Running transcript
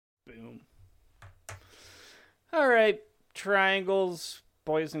Boom. All right, triangles,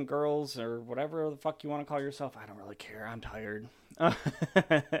 boys and girls, or whatever the fuck you want to call yourself. I don't really care. I'm tired.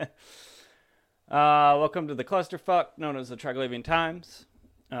 Welcome to the clusterfuck known as the Triglavian Times.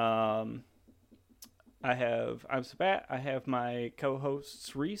 I'm Sabbat. I have my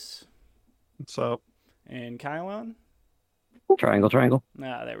co-hosts Reece What's up? and Kylon. Triangle, triangle.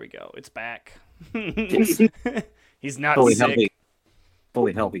 Ah, there we go. It's back. Fully He's not sick. healthy.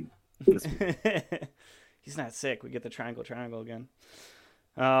 Fully healthy. He's not sick. We get the triangle again.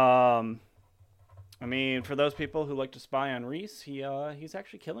 I mean, for those people who like to spy on Reece, he's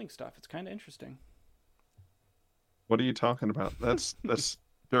actually killing stuff. It's kind of interesting. What are you talking about? That's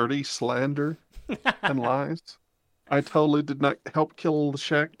dirty slander and lies. I totally did not help kill the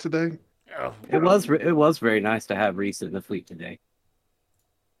Shack today. Oh, It was very nice to have Reece in the fleet today.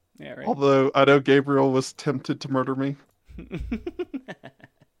 yeah, right. Although I know Gabriel was tempted to murder me.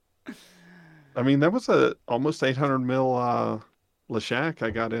 I mean, that was a almost 800 mil Lashak I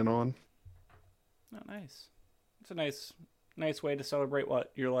got in on. Oh, nice. It's a nice way to celebrate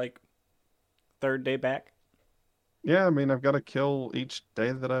what your like third day back. Yeah, I mean, I've got to kill each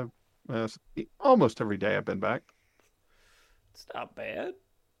day that I've almost every day I've been back. It's not bad.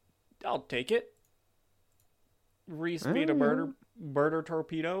 I'll take it. Reece beat a murder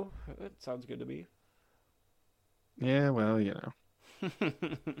torpedo. That sounds good to me. Yeah, well,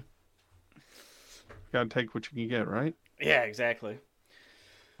 gotta take what you can get, right? Yeah, exactly.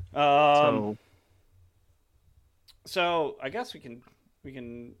 So I guess we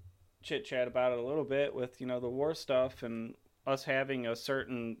can chit chat about it a little bit with the war stuff and us having a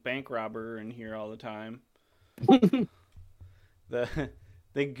certain bank robber in here all the time.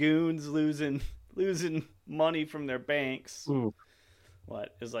 the goons losing money from their banks. ooh,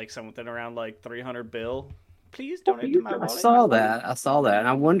 What is like something around like 300 bill? Please donate to my I wallet. saw that, and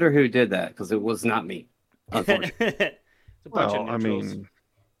I wonder who did that because it was not me. Unfortunately, It's a bunch of well, I neutrals. mean,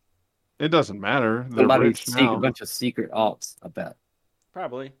 it doesn't matter. They're rich a now. bunch of secret alts. I bet.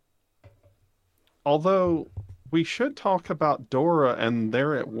 Probably. Although we should talk about Dora, and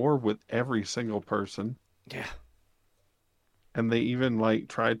they're at war with every single person, Yeah. and they even like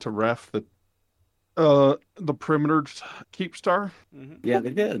tried to ref the perimeter keepstar. Mm-hmm. Yeah,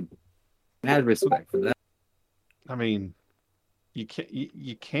 they did. I had respect for that. I mean, you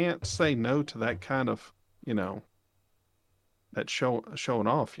can't say no to that kind of that showing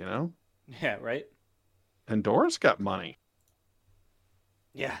off, Yeah, right? And Dora's got money.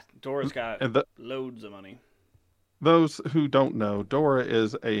 Yeah, Dora's got And loads of money. those who don't know, Dora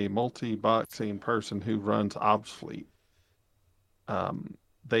is a multi-boxing person who runs Obfleet.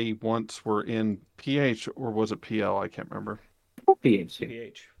 They once were in PH, or was it PL? I can't remember. PhD.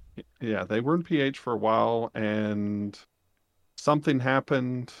 PH. Yeah, they were in PH for a while, and something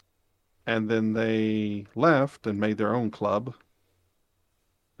happened, and then they left and made their own club.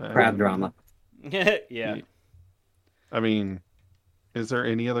 Crab And, drama. Yeah. I mean, is there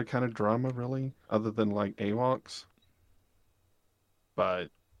any other kind of drama really, other than like AWOCs? But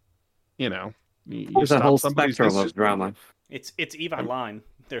you There's a stop whole somebody's spectrum mission. of drama. It's Eve Online.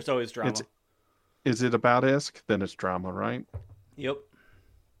 There's always drama. Is it about ISK? Then it's drama, right? Yep.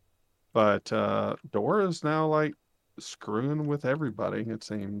 But Dora's now like screwing with everybody, it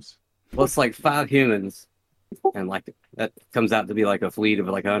seems. Well, it's like 5 humans, and like that comes out to be like a fleet of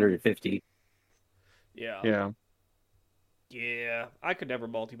like 150. Yeah. Yeah. Yeah. I could never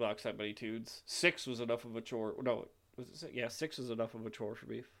multi-box that many dudes. 6 was enough of a chore. No, was it 6? Yeah, 6 was enough of a chore for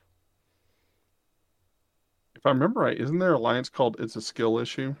me. If I remember right, isn't there an alliance called It's a Skill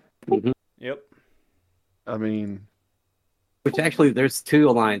Issue? Mm-hmm. Yep. I mean, Which actually, there's 2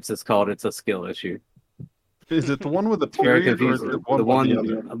 alliances called It's a Skill Issue. is it the one with the Very period, or is confusing. it one with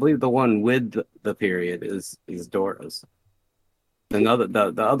the other? I believe the one with the period is Dora's.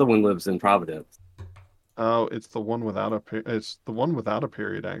 The other one lives in Providence. Oh, it's the one without a period. It's the one without a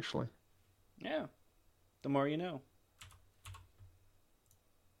period, actually. Yeah. The more you know.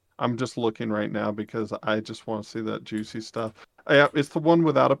 I'm just looking right now because I just want to see that juicy stuff. Yeah, it's the one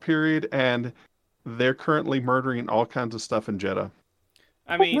without a period, and they're currently murdering all kinds of stuff in Jeddah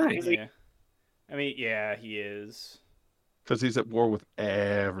I mean, Nice. yeah. I mean, yeah, he is. because he's at war with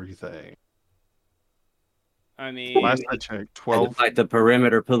everything. I mean, Last I checked, And 12. it's like the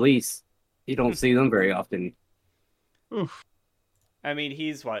perimeter police. You don't see them very often. Oof. I mean,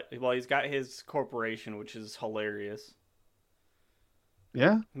 he's what? Well, he's got his corporation, which is hilarious.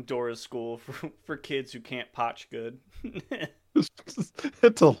 Yeah, Dora's School for kids who can't potch good.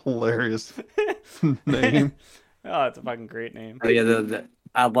 it's a hilarious name. Oh, it's a fucking great name. Oh, yeah,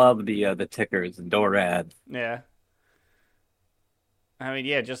 I love the tickers, DORAD. Yeah. I mean,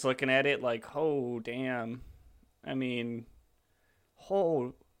 yeah, just looking at it, like, oh damn. I mean,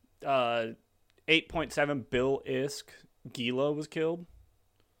 whole 8.7 Bill Isk Gila was killed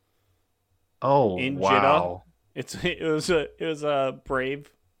Oh, in Jeddah. wow. It was a brave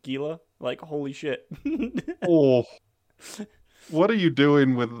Gila. Like, holy shit. Oh, what are you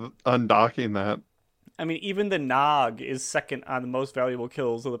doing with undocking that? I mean, even the Nog is second on the most valuable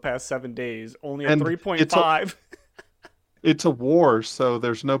kills of the past 7 days, only at And 3.5. it's a war, so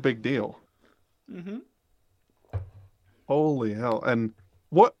there's no big deal. Mm-hmm. Holy hell. And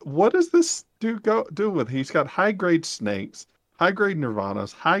what does this dude do with? He's got high grade snakes, high grade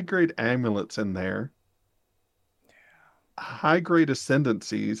nirvanas, high grade amulets in there, high grade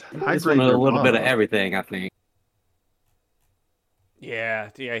ascendancies, high This grade one a little bit of nirvana. everything, I think. Yeah,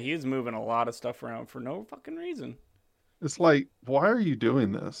 he's moving a lot of stuff around for no fucking reason. It's like, why are you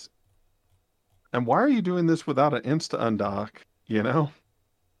doing this? And why are you doing this without an insta undock? You know?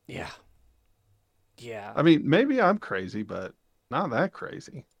 Yeah. Yeah. I mean, maybe I'm crazy, but not that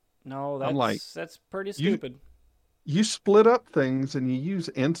crazy. No, I'm like, that's pretty you stupid. you split up things and you use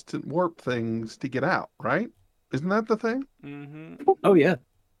instant warp things to get out, right? Isn't that the thing? Mm-hmm. Oh yeah.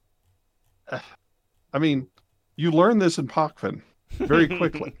 I mean, you learn this in Pochven very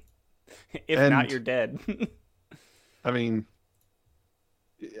quickly. If And not, you're dead. I mean,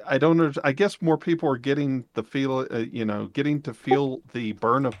 I don't know. I guess more people are getting the getting to feel the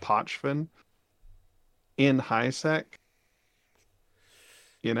burn of Pochven in high sec.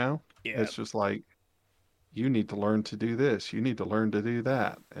 You know, Yeah. it's just like you need to learn to do this. You need to learn to do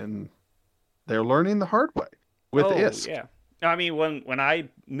that, and they're learning the hard way with ISK. Yeah. I mean, when I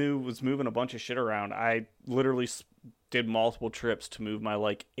was moving a bunch of shit around, I literally did multiple trips to move my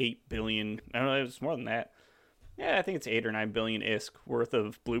like 8 billion. I don't know, it's more than that. Yeah, I think it's 8 or 9 billion ISK worth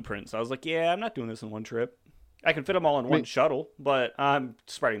of blueprints. I was like, yeah, I'm not doing this in one trip. I can fit them all in one shuttle, but I'm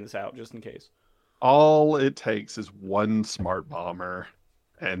spreading this out just in case. All it takes is one smart bomber,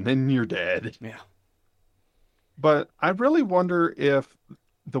 and then you're dead. Yeah. But I really wonder if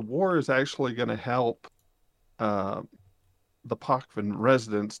the war is actually going to help the Pochven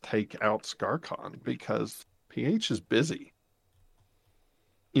residents take out Skarkon, because PH is busy.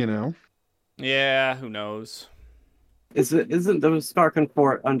 You know? Yeah, who knows? Isn't the Skarkan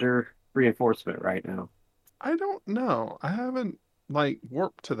fort under reinforcement right now? I don't know. I haven't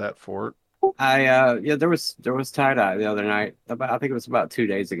warped to that fort. Yeah, there was tie-dye the other night. I think it was about 2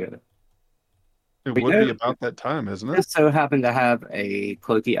 days ago. It We would know- be about that time, isn't it? Just so happened to have a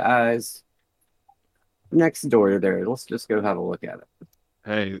Cloaky Eyes next door there. Let's just go have a look at it.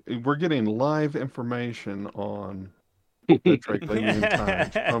 Hey, we're getting live information on the Drakelanian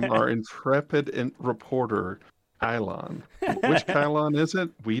Times from our intrepid reporter, Kylon. Which Kylon is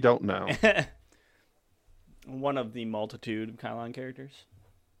it? We don't know. One of the multitude of Kylon characters.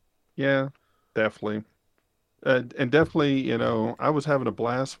 Yeah, definitely. And definitely, I was having a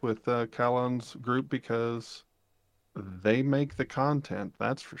blast with Kylon's group because they make the content,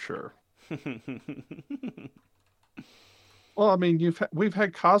 that's for sure. Well, I mean, we've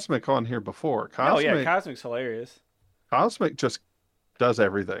had Cosmic on here before. Oh yeah, Cosmic's hilarious. Cosmic just does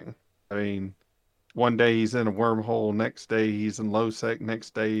everything. I mean, one day he's in a wormhole, next day he's in low sec,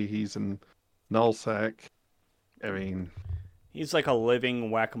 next day he's in null sec. I mean, he's like a living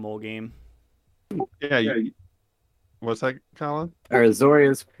whack-a-mole game. Yeah. What's that, Colin?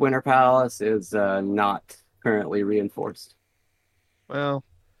 Zoria's Winter Palace is not currently reinforced. Well,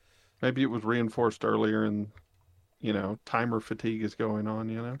 maybe it was reinforced earlier, and timer fatigue is going on.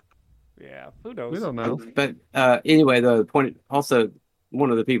 Yeah, who knows? We don't know. But anyway, the point. Also,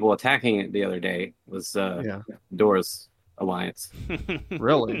 one of the people attacking it the other day was Dora's Alliance.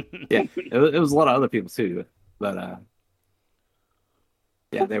 Really? Yeah, it was a lot of other people too, but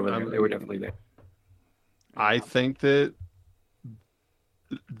yeah, they were definitely there. I think that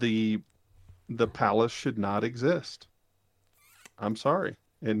the palace should not exist. I'm sorry.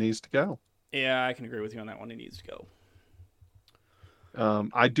 It needs to go. Yeah, I can agree with you on that one. It needs to go.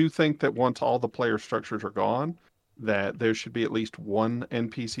 I do think that once all the player structures are gone, that there should be at least one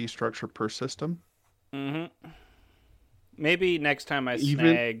NPC structure per system. Mm-hmm. Maybe next time I Even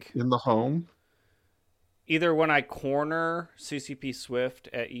snag in the home. Either when I corner CCP Swift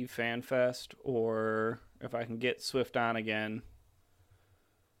at Eve Fan Fest, or if I can get Swift on again,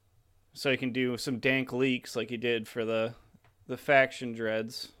 so he can do some dank leaks like he did for the faction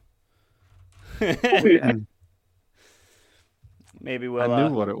dreads. Maybe we'll. I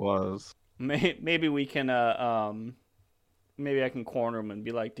knew what it was. Maybe we can. Maybe I can corner him and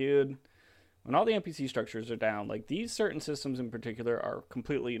be like, dude, when all the NPC structures are down, like these certain systems in particular are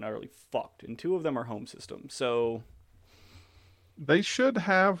completely and utterly fucked, and 2 of them are home systems. So They should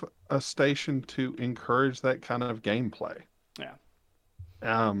have a station to encourage that kind of gameplay.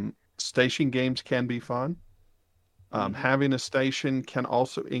 Yeah. Station games can be fun. Having a station can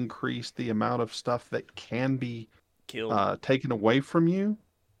also increase the amount of stuff that can be Killed. taken away from you,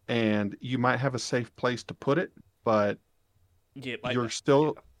 and you might have a safe place to put it, but Yeah, you're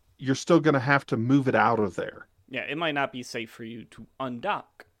still going to have to move it out of there. Yeah, it might not be safe for you to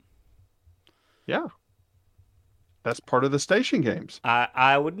undock. Yeah. That's part of the station games.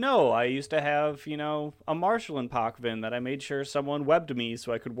 I would know. I used to have, a Marshall and Pockvin that I made sure someone webbed me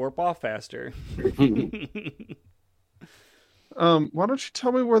so I could warp off faster. Why don't you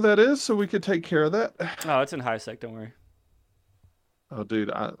tell me where that is so we could take care of that? Oh, it's in high sec. Don't worry. Oh, dude,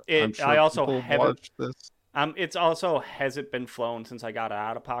 I'm sure I also people haven't watched this. It's also hasn't been flown since I got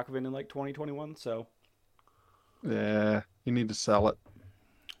out of Pockvin in like 2021. So Yeah, you need to sell it.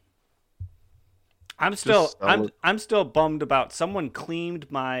 I'm still bummed about someone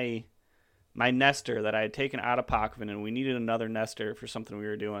claimed my nester that I had taken out of Pockvin, and we needed another nester for something we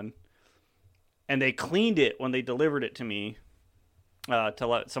were doing. And they cleaned it when they delivered it to me to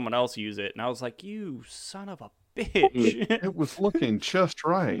let someone else use it. And I was like, you son of a bitch. It was looking just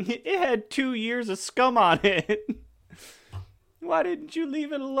right. It had 2 years of scum on it. Why didn't you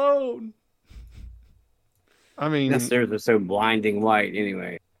leave it alone? I mean, nesters are so blinding white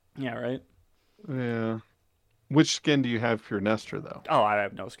anyway. Yeah, right? Yeah. Which skin do you have for your nester, though? Oh, I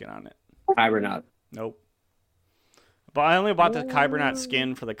have no skin on it. Kybernaut. Nope. But I only bought the Kybernaut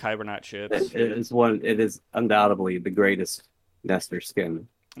skin for the Kybernaut ships. It is undoubtedly the greatest nester skin.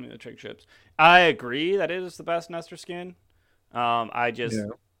 I mean, the Trig ships. I agree that it is the best nester skin. I just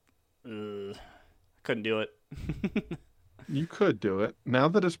couldn't do it. You could do it. Now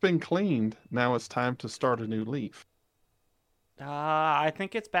that it's been cleaned, now it's time to start a new leaf. I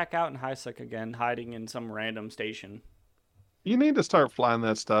think it's back out in high sec again, hiding in some random station. You need to start flying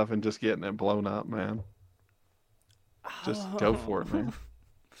that stuff and just getting it blown up, man. Just go for it, man.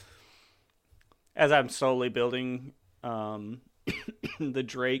 As I'm slowly building the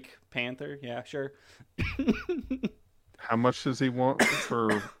Drake Panther. Yeah, sure. How much does he want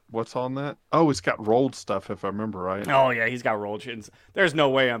for what's on that? Oh, it's got rolled stuff, if I remember right. Oh, yeah, he's got rolled shins. There's no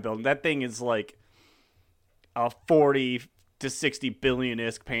way I'm building. That thing is like a 40 to 60 billion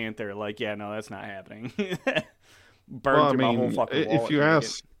ISK Panther. Like, yeah, no, that's not happening. Burned through my whole fucking wallet.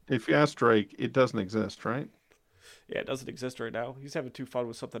 If you ask Drake, it doesn't exist, right? Yeah, it doesn't exist right now. He's having too fun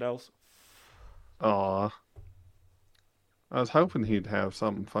with something else. Aw. I was hoping he'd have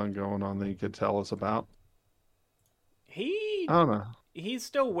something fun going on that he could tell us about. I don't know. He's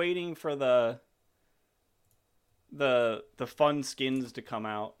still waiting for the fun skins to come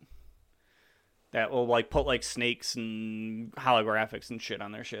out that will like put like snakes and holographics and shit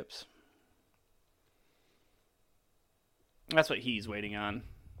on their ships. That's what he's waiting on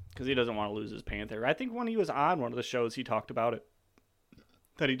because he doesn't want to lose his Panther. I think when he was on one of the shows, he talked about it.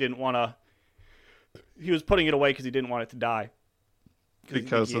 That he didn't want to. He was putting it away because he didn't want it to die.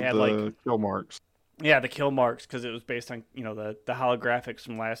 Because of the kill marks. Yeah, the kill marks, because it was based on, the holographics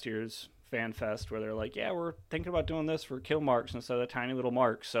from last year's Fan Fest, where they're like, yeah, we're thinking about doing this for kill marks instead of the tiny little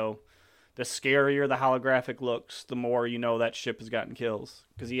marks. So the scarier the holographic looks, the more you know that ship has gotten kills.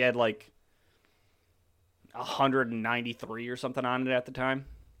 Because he had like 193 or something on it at the time.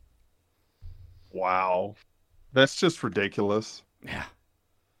 Wow. That's just ridiculous. Yeah.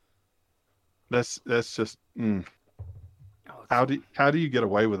 That's just... How do you get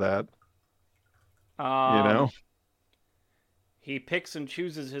away with that? He picks and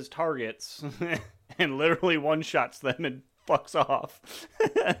chooses his targets and literally one-shots them and fucks off.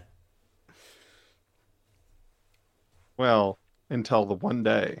 Well, until the one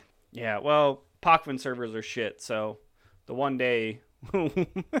day. Yeah, well, Pockvin servers are shit, so the one day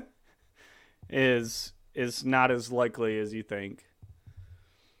is not as likely as you think.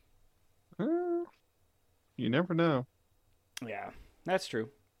 You never know. Yeah, that's true.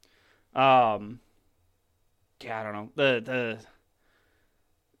 Yeah, I don't know.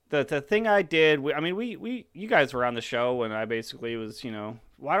 The thing I did, you guys were on the show when I basically was,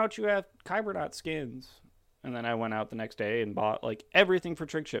 why don't you have Kybernaut skins? And then I went out the next day and bought like everything for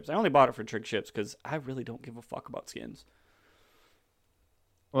Trig ships. I only bought it for Trig ships because I really don't give a fuck about skins.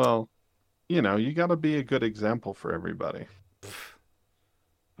 Well, you got to be a good example for everybody.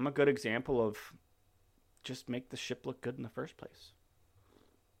 I'm a good example of just make the ship look good in the first place.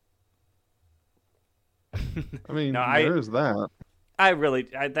 I mean, there is that.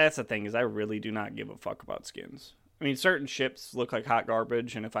 That's the thing, is I really do not give a fuck about skins. I mean, certain ships look like hot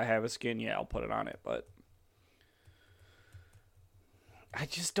garbage, and if I have a skin, yeah, I'll put it on it, but I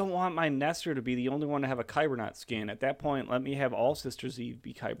just don't want my Nestor to be the only one to have a Kybernaut skin. At that point, let me have all Sisters Eve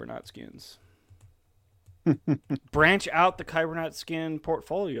be Kybernaut skins. Branch out the Kybernaut skin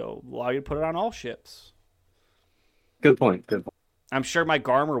portfolio. Allow you to put it on all ships. Good point. Good point. I'm sure my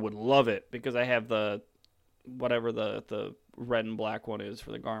Garmer would love it because I have the whatever the red and black one is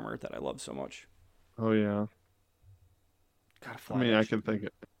for the Garmer that I love so much. Oh yeah. Gotta fly. I mean, I can think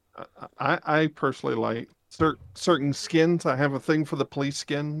it. I personally like certain skins. I have a thing for the police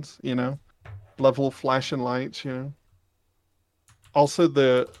skins, you know, level flashing lights, you know. Also,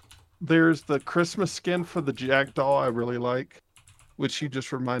 there's the Christmas skin for the Jackdaw I really like, which you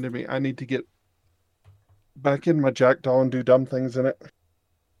just reminded me. I need to get back in my Jackdaw and do dumb things in it.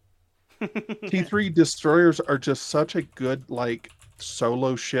 T3 destroyers are just such a good like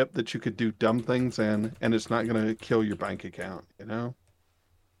solo ship that you could do dumb things in, and it's not going to kill your bank account, you know.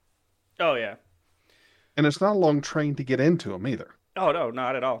 Oh yeah. And it's not a long train to get into them either. Oh no,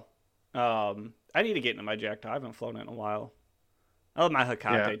 not at all. I need to get into my Jackdaw. I haven't flown it in a while. I love my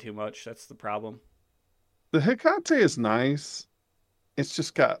Hecate too much. That's the problem. The Hecate is nice. It's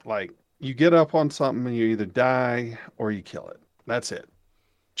just got like you get up on something and you either die or you kill it. That's it.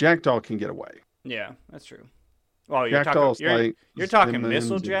 Jackdaw can get away. Yeah, that's true. Oh, you're talking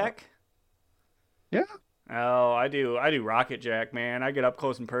Missile Jack? Yeah. Oh, I do Rocket Jack, man. I get up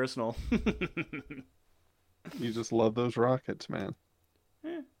close and personal. You just love those rockets, man.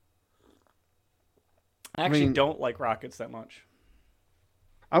 Yeah. I actually don't like rockets that much.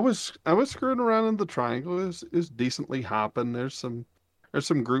 I was screwing around in the Triangle. Is decently hopping. There's some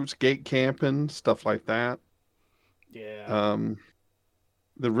groups gate camping, stuff like that. Yeah.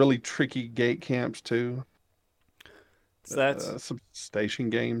 The really tricky gate camps too. So that's some station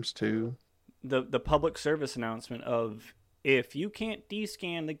games too. The public service announcement of if you can't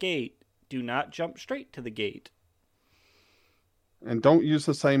descan the gate, do not jump straight to the gate. And don't use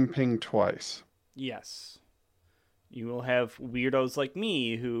the same ping twice. Yes. You will have weirdos like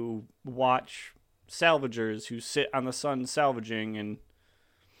me who watch salvagers who sit on the sun salvaging and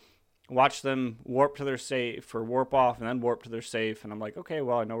watch them warp to their safe or warp off and then warp to their safe. And I'm like, okay,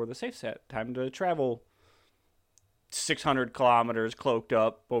 well, I know where the safe's at. Time to travel 600 kilometers cloaked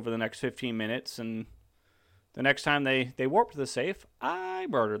up over the next 15 minutes. And the next time they warp to the safe, I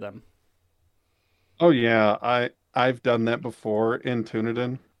murder them. Oh, yeah. I've done that before in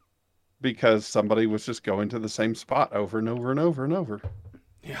Tunadin because somebody was just going to the same spot over and over and over and over.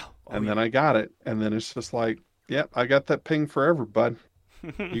 Yeah. And then I got it. And then it's just like, yep, I got that ping forever, bud.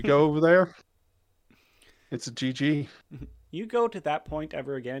 You go over there, it's a GG. You go to that point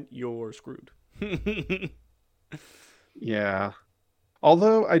ever again, you're screwed. Yeah.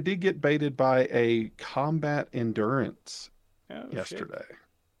 Although I did get baited by a combat endurance yesterday.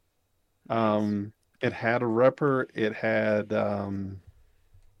 Nice. It had a repper, it had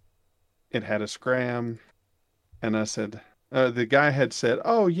a scram, and I said, the guy had said,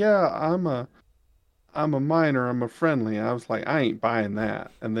 "Oh yeah, I'm a miner, I'm a friendly." And I was like, I ain't buying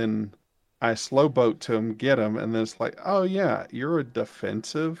that. And then I slow boat to him, get him, and then it's like, oh yeah, you're a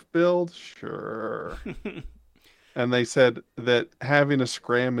defensive build? Sure. And they said that having a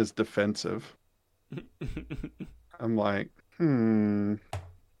scram is defensive. I'm like,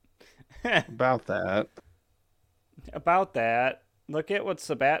 about that. About that. Look at what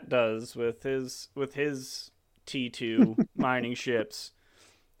Sabbat does with his T2 mining ships.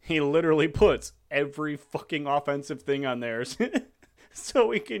 He literally puts every fucking offensive thing on there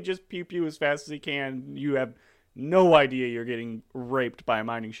so he can just pew pew as fast as he can. You have no idea you're getting raped by a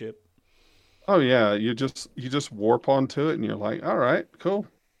mining ship. Oh yeah, you just warp onto it and you're like, all right, cool.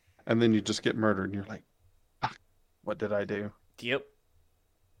 And then you just get murdered and you're like, what did I do? Yep.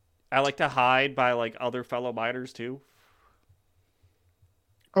 I like to hide by like other fellow miners too.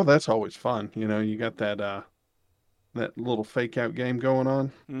 Oh, that's always fun. You know, you got that little fake out game going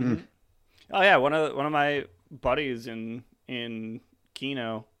on. Mm-hmm. Oh yeah, one of my buddies in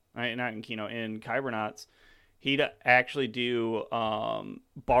Kino, not in Kino, in Kybernauts, he'd actually do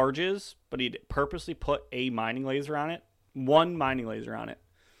barges, but he'd purposely put a mining laser on it, one mining laser on it,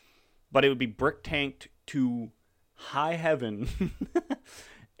 but it would be brick tanked to high heaven,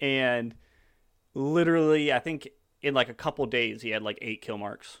 and literally, I think in like a couple days, he had like 8 kill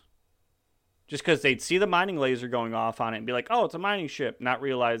marks. Just because they'd see the mining laser going off on it and be like, oh, it's a mining ship, not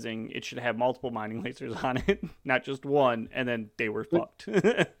realizing it should have multiple mining lasers on it, not just one, and then they were fucked.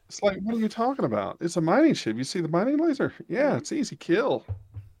 It's like, what are you talking about? It's a mining ship. You see the mining laser? Yeah, it's easy kill.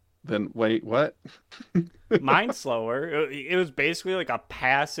 Then, wait, what? Mine slower. It was basically like a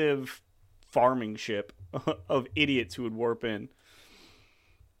passive farming ship of idiots who would warp in.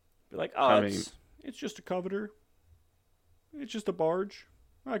 Be like, oh, it's just a coveter. It's just a barge.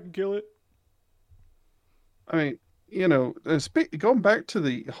 I can kill it. I mean, going back to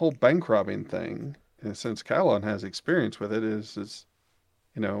the whole bank robbing thing, and since Kylon has experience with it, is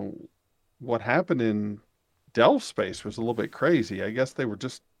you know, what happened in Delve space was a little bit crazy. I guess they were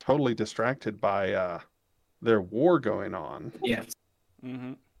just totally distracted by their war going on. Yes.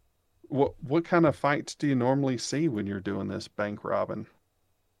 Mm-hmm. What kind of fights do you normally see when you're doing this bank robbing?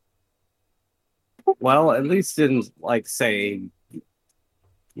 Well, at least in, like, say,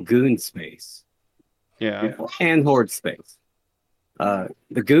 goon space. Yeah. And horde space.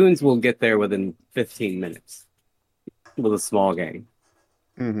 The goons will get there within 15 minutes with a small gang.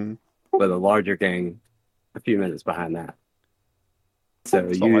 Mm-hmm. With a larger gang, a few minutes behind that. So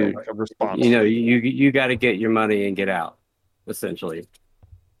like a response. you got to get your money and get out, essentially.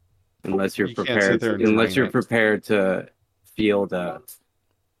 Unless you're prepared to field a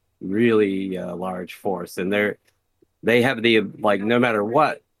really large force, and they have the, like, no matter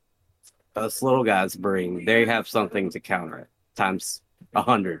what us little guys bring, they have something to counter it times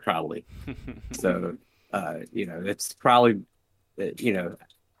 100 probably. So it's probably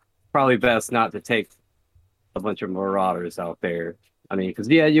probably best not to take a bunch of marauders out there. I mean, because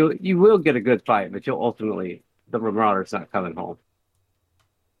you will get a good fight, but you'll ultimately, the marauder's not coming home.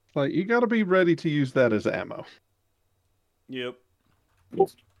 Like, you got to be ready to use that as ammo. Yep.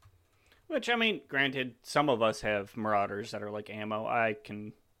 Which, I mean, granted, some of us have marauders that are like ammo. I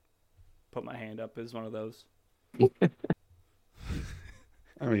can put my hand up as one of those. I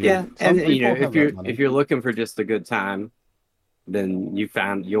mean, yeah, and if you're looking for just a good time, then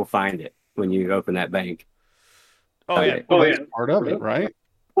you'll find it when you open that bank. That's part of it, right?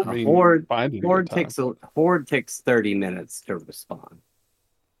 I mean, horde takes 30 minutes to respond.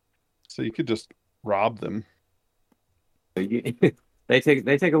 So you could just rob them. They take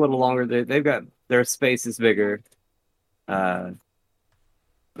a little longer. They've got, their space is bigger. They're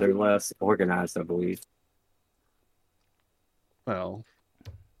less organized, I believe. Well,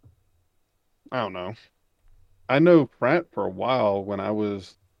 I don't know. I know Frat for a while when I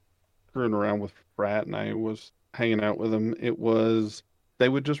was screwing around with Frat and I was hanging out with them. They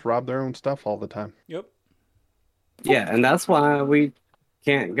would just rob their own stuff all the time. Yep. Yeah, and that's why we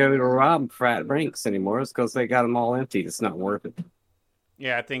can't go to rob Frat banks anymore. It's because they got them all empty. It's not worth it.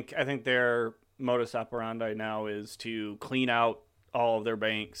 Yeah, I think their modus operandi now is to clean out all of their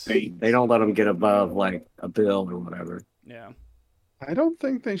banks. They don't let them get above like a bill or whatever. Yeah. I don't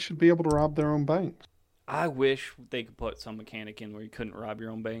think they should be able to rob their own banks. I wish they could put some mechanic in where you couldn't rob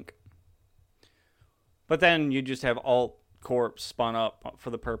your own bank. But then you just have alt corps spun up for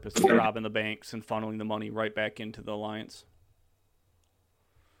the purpose of robbing the banks and funneling the money right back into the alliance.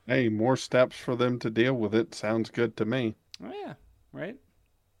 Hey, more steps for them to deal with it sounds good to me. Oh yeah, right?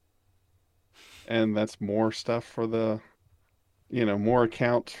 And that's more stuff for more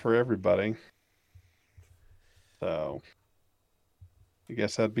accounts for everybody. So, I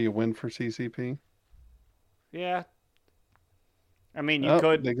guess that'd be a win for CCP. Yeah. I mean, you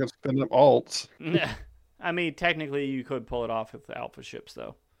could. They could spin up alts. I mean, technically, you could pull it off with the alpha ships,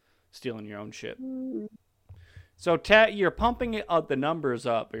 though, stealing your own ship. So, you're pumping up the numbers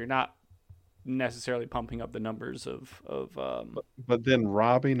up, but you're not necessarily pumping up the numbers of. But then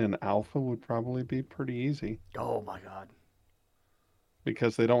robbing an alpha would probably be pretty easy. Oh my god!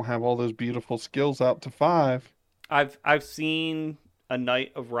 Because they don't have all those beautiful skills out to 5. I've seen a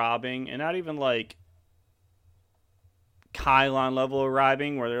night of robbing, and not even like Kylon level of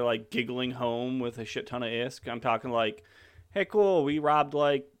robbing where they're like giggling home with a shit ton of ISK. I'm talking like, hey, cool, we robbed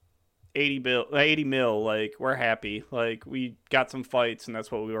like 80 mil, like we're happy, like we got some fights, and that's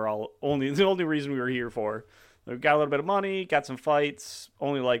what we were the only reason we were here for. We got a little bit of money, got some fights,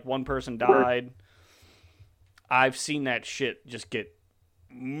 only like one person died. I've seen that shit just get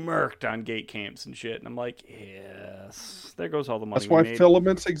murked on gate camps and shit, and I'm like, yes, there goes all the money. That's why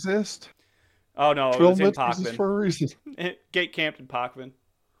filaments exist. Oh no, it was in Pochven. For a reason. Gate camped in Pochven.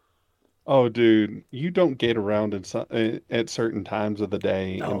 Oh, dude, you don't gate around at certain times of the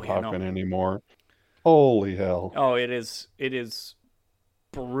day in Pochven anymore. Holy hell! Oh, it is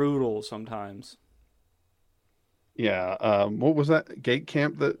brutal sometimes. Yeah. What was that gate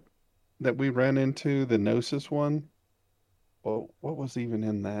camp that we ran into? The Gnosis one. Well, what was even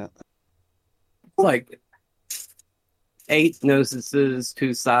in that? Like 8 Gnosises,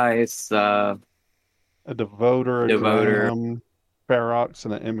 2 Scythes, a Devoter, a Dram, Ferox,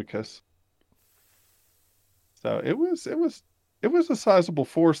 and an Imicus. So it was a sizable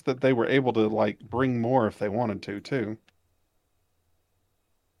force that they were able to like bring more if they wanted to too.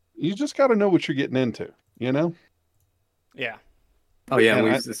 You just got to know what you're getting into, you know? Yeah. Oh yeah,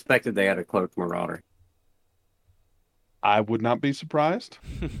 and we suspected they had a cloaked marauder. I would not be surprised.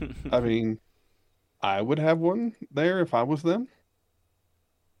 I mean, I would have one there if I was them.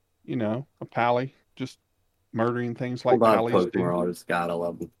 You know, a pally, just murdering things like pallies do. Marauders, God, I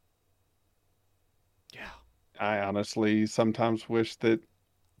love them. Yeah. I honestly sometimes wish that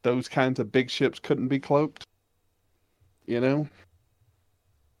those kinds of big ships couldn't be cloaked. You know?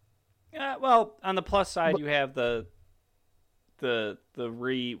 Yeah, well, on the plus side, But, you have the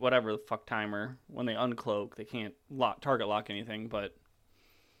whatever the fuck timer. When they uncloak, they can't target lock anything, but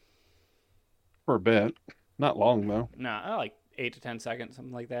for a bit. Not long though. nah, like 8 to 10 seconds,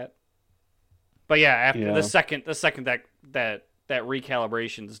 something like that. But yeah, after the second that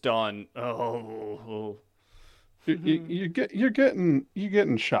recalibration's done, you're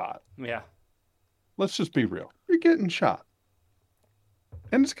getting shot. Yeah. Let's just be real. You're getting shot.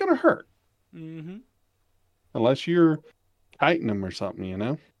 And it's gonna hurt. Mm-hmm. Unless you're kiting them or something, you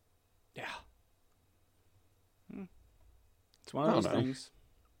know? Yeah. It's one of those things.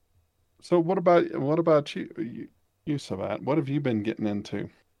 So what about you, Sabbat? What have you been getting into?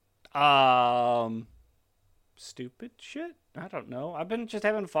 Stupid shit. I don't know. I've been just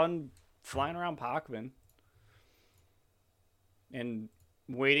having fun flying around Pakvin and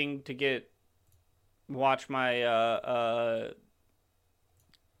waiting to watch my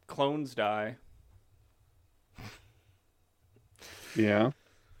clones die. Yeah.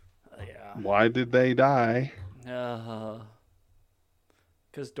 Yeah. Why did they die?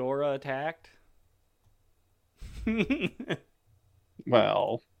 'Cause Dora attacked.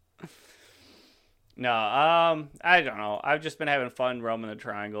 Well, no, I don't know. I've just been having fun roaming the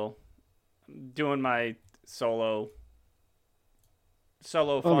Triangle, doing my solo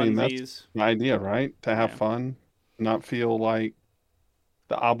funsies. I mean, that's the idea, right? To have fun, not feel like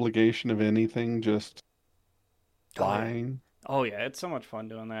the obligation of anything, just flying. Oh yeah, it's so much fun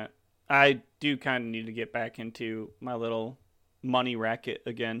doing that. I do kind of need to get back into my little money racket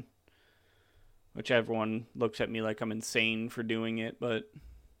again, which everyone looks at me like I'm insane for doing it, but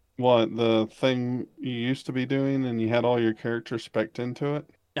what, the thing you used to be doing and you had all your characters spec'd into it?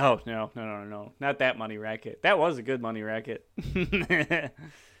 oh no, not that money racket. That was a good money racket.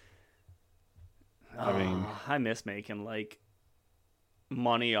 I mean, I miss making like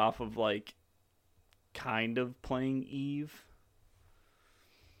money off of like kind of playing Eve.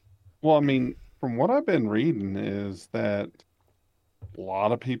 well, I mean, from what I've been reading is that a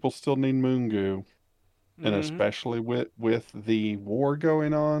lot of people still need Moongu, and especially with the war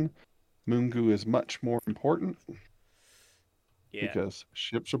going on, Moongu is much more important. Yeah. Because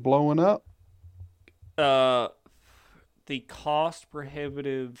ships are blowing up. The cost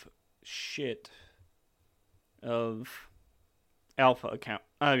prohibitive shit of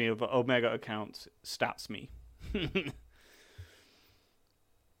of Omega accounts stops me.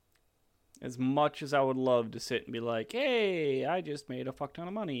 As much as I would love to sit and be like, hey, I just made a fuck ton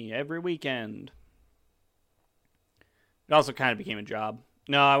of money every weekend. It also kind of became a job.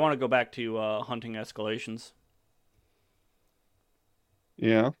 No, I want to go back to hunting escalations.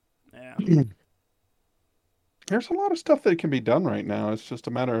 Yeah. Yeah. There's a lot of stuff that can be done right now. It's just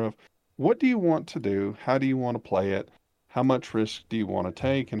a matter of what do you want to do? How do you want to play it? How much risk do you want to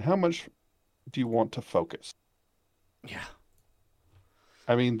take? And how much do you want to focus? Yeah.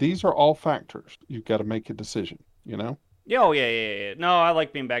 I mean, these are all factors. You've got to make a decision, you know? Yeah. No, I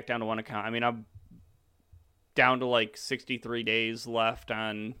like being back down to one account. I mean, I'm down to like 63 days left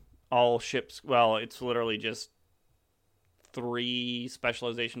on all ships. Well, it's literally just 3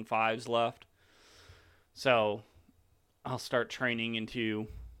 specialization 5s left. So I'll start training into,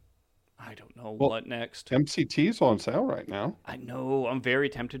 I don't know what next. MCT's on sale right now. I know. I'm very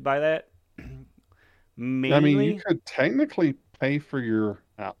tempted by that. Mainly, I mean, you could technically pay for your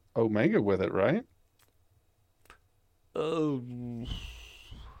Omega with it, right?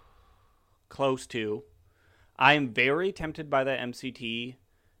 Close to. I'm very tempted by that MCT,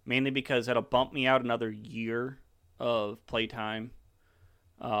 mainly because it'll bump me out another year of playtime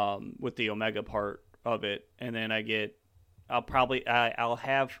with the Omega part of it, and then I'll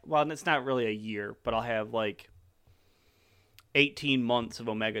have, well, it's not really a year, but I'll have like 18 months of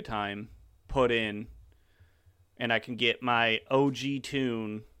Omega time put in, and I can get my OG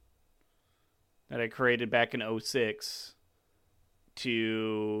tune that I created back in 06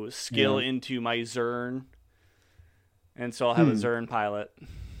 to skill into my Zern, and so I'll have a Zern pilot.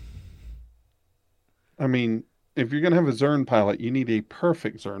 I mean, if you're going to have a Zern pilot, you need a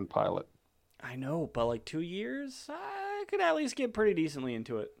perfect Zern pilot. I know, but like 2 years, I could at least get pretty decently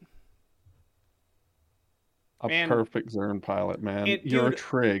into it. Perfect Zern pilot, man. You're a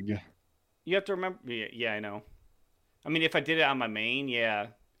Trig. You have to remember... Yeah, I know. I mean, if I did it on my main,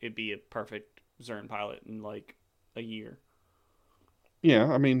 it'd be a perfect Zern pilot in like a year.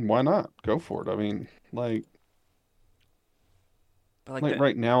 Yeah, I mean, why not? Go for it. I mean, But like like that,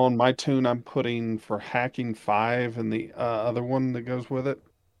 right now on my tune, I'm putting for hacking 5 and the other one that goes with it,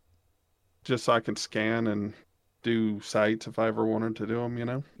 just so I can scan and do sites if I ever wanted to do them, you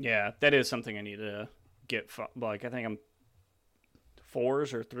know? yeah, that is something I need to get. Like I think I'm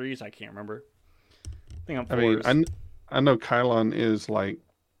fours or threes. I can't remember. I think I'm I mean, fours. I know Kylon is like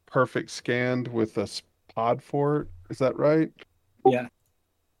perfect scanned with a pod for it. Is that right? Yeah.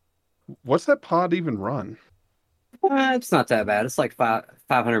 What's that pod even run? It's not that bad. It's like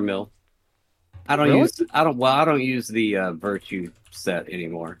 500 mil. Really? I don't use the Virtue set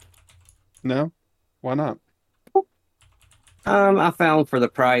anymore. No? Why not? I found for the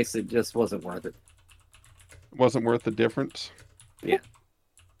price it just wasn't worth it. Wasn't worth the difference? Yeah.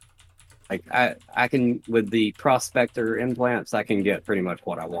 Like I can with the prospector implants, I can get pretty much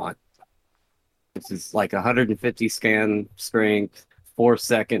what I want. This is like 150 scan strength, 4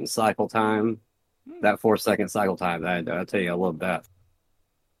 second cycle time. That 4 second cycle time, I tell you, I love that.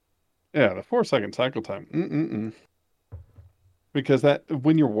 Yeah, the 4 second cycle time. Mm-mm-mm. Because that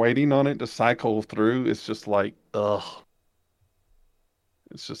when you're waiting on it to cycle through, it's just like, ugh.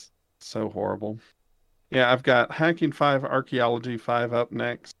 It's just so horrible. Yeah, I've got Hacking 5, Archaeology 5 up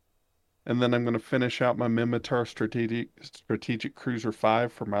next. And then I'm going to finish out my Mimitar Strategic Cruiser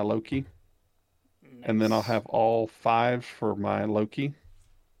 5 for my Loki. And then I'll Nice. have all 5 for my Loki,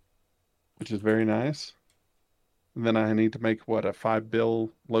 which is very nice. And then I need to make, what, a 5 bill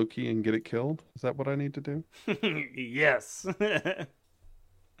Loki and get it killed? Is that what I need to do? Yes.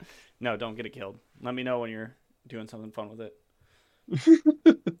 No, don't get it killed. Let me know when you're doing something fun with it.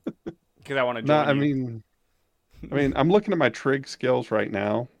 Because I want to No, join I you. mean, I'm looking at my trig skills right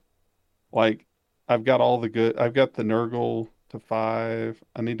now. Like, I've got the Nurgle to 5.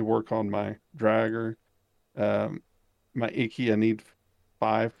 I need to work on my Dragger. Um, my Icky, I need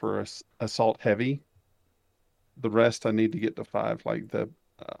 5 for Assault Heavy. The rest I need to get to 5, like the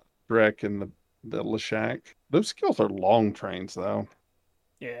Drek and the Lashak. Those skills are long trains, though.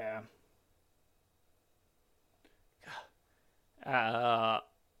 Yeah. Uh,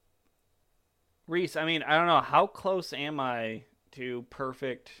 Reece, I mean, I don't know how close am I to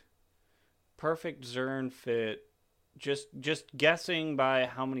perfect Zern fit. Just guessing by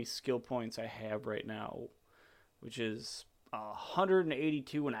how many skill points I have right now, which is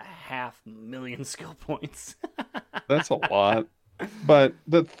 182.5 million skill points. That's a lot. But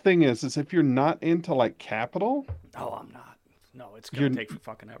the thing is if you're not into like capital, Oh, I'm not. No, it's gonna you're take for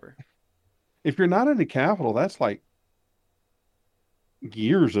fucking ever. if you're not into capital, that's like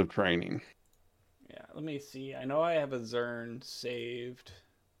years of training. Yeah, let me see. I know I have a Zern saved.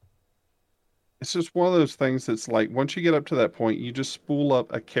 It's just one of those things that's like once you get up to that point, you just spool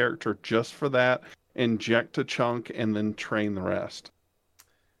up a character just for that, inject a chunk, and then train the rest.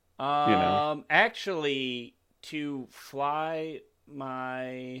 You know? Actually, to fly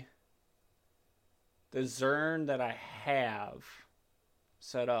the Zern that I have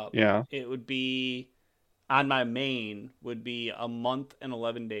set up, Yeah. it would be on my main would be a month and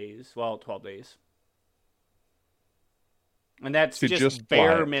 11 days. Well, 12 days. And that's To just just fly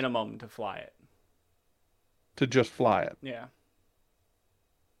bare it. minimum to fly it. To just fly it. Yeah.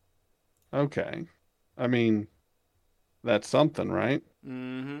 Okay. I mean, that's something, right?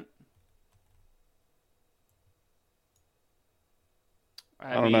 Mm-hmm.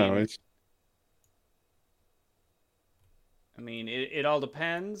 I I don't know. mean, it all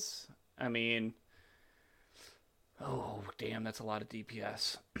depends. I mean, oh damn, that's a lot of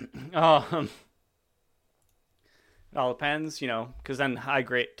DPS. um, it all depends, because then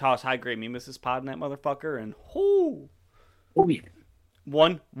toss high grade Mimesis pod in that motherfucker, and Oh yeah.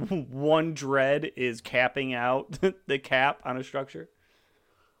 one dread is capping out the cap on a structure.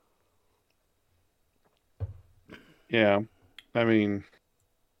 Yeah. I mean,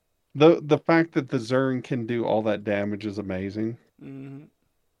 the fact that the Zern can do all that damage is amazing. Mm-hmm.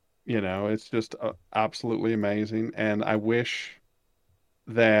 It's just absolutely amazing. And I wish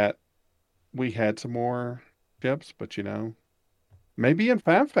that we had some more ships, but maybe in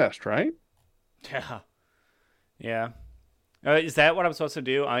FabFest, right? Yeah, yeah. Is that what I'm supposed to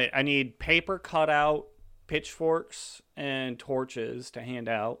do? I need paper cutout, pitchforks, and torches to hand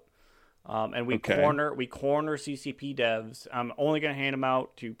out. And Okay. we corner CCP devs. I'm only gonna hand them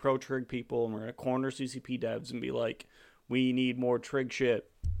out to pro trig people, and we're gonna corner CCP devs and be like, "We need more trig shit."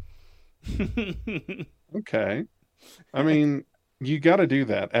 Okay. I mean, you got to do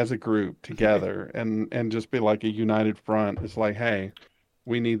that as a group together and just be like a united front. It's like, hey,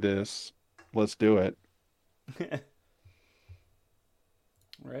 we need this. Let's do it. I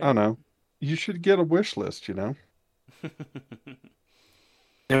Right? don't know. You should get a wish list.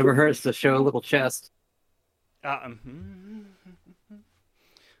 Never hurts to show a little chest. I'll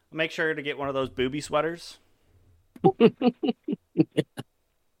make sure to get one of those booby sweaters.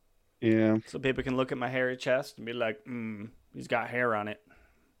 Yeah. So people can look at my hairy chest and be like, he's got hair on it.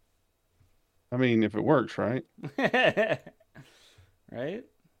 I mean, if it works, right? Right?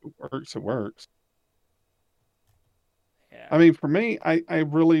 It works, it works. Yeah. I mean, for me, I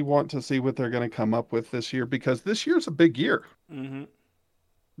really want to see what they're going to come up with this year, because this year's a big year. Mm-hmm.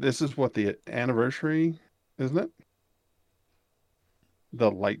 This is what, the anniversary, isn't it?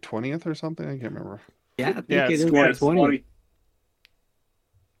 The 20th or something? I can't remember. Yeah, I think it's it 20. is 20.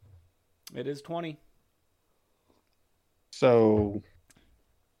 It is 20. So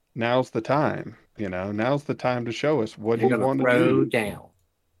now's the time, now's the time to show us what you want to do. Down.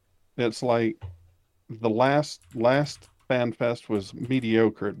 It's like the last Fan Fest was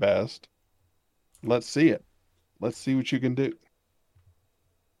mediocre at best. Let's see it. Let's see what you can do.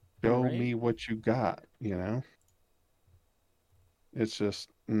 Show me what you got, It's just,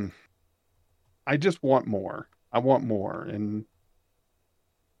 I just want more. I want more, and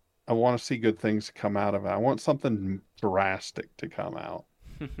I want to see good things come out of it. I want something drastic to come out.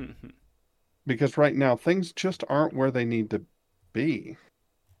 Because right now, things just aren't where they need to be.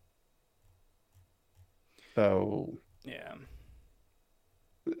 So, yeah.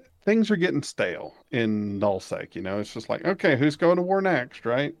 Things are getting stale in nullsec, It's just like, okay, who's going to war next,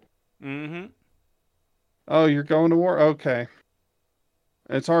 right? Mm-hmm. Oh, you're going to war? Okay.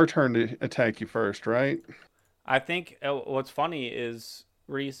 It's our turn to attack you first, right? I think what's funny is,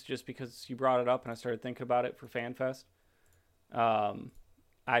 Reece, just because you brought it up and I started thinking about it for FanFest,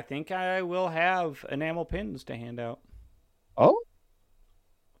 I think I will have enamel pins to hand out. Oh?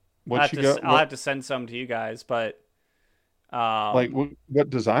 I'll have to send some to you guys, but... what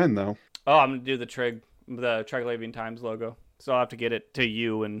design, though? Oh, I'm going to do the Triglavian Times logo. So I'll have to get it to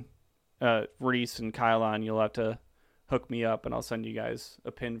you and Reece and Kylon. You'll have to hook me up, and I'll send you guys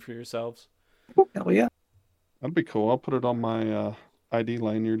a pin for yourselves. Hell yeah. That'd be cool. I'll put it on my ID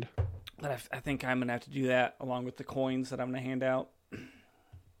lanyard. But I think I'm going to have to do that along with the coins that I'm going to hand out.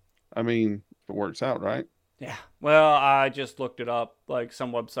 I mean, if it works out, right? Yeah. Well, I just looked it up. Like,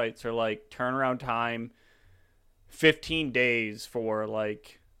 some websites are like turnaround time 15 days for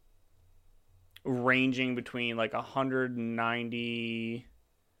like ranging between like 190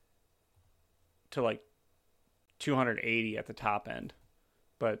 to like 280 at the top end.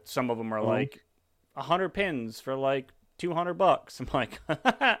 But some of them are like 100 pins for like $200. I'm like,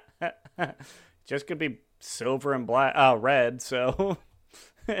 just could be silver and black, red. So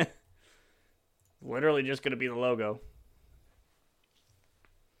literally just going to be the logo.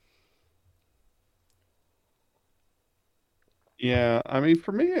 Yeah, I mean,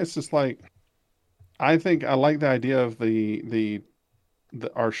 for me, it's just like, I think I like the idea of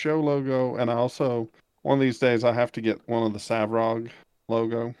our show logo, and I also, one of these days, I have to get one of the Savrog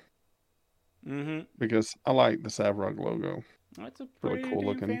logo. Mm-hmm. Because I like the Savrog logo. That's a pretty cool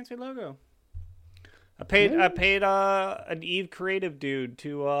looking, fancy logo. I paid an Eve Creative dude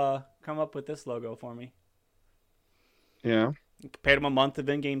to come up with this logo for me. Yeah. Paid him a month of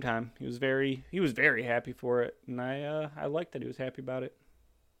in-game time. He was very happy for it, and I liked that he was happy about it.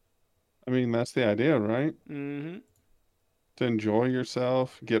 I mean, that's the idea, right? Mm-hmm. To enjoy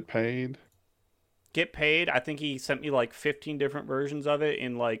yourself, get paid. Get paid. I think he sent me like 15 different versions of it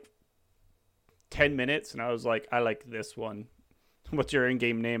in like 10 minutes, and I was like, I like this one. What's your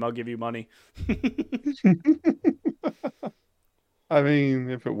in-game name? I'll give you money. I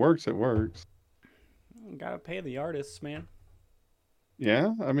mean, if it works, it works. Gotta pay the artists, man.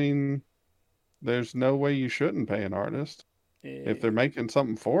 Yeah, I mean, there's no way you shouldn't pay an artist if they're making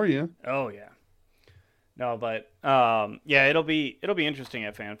something for you. Oh yeah. No, but yeah, it'll be interesting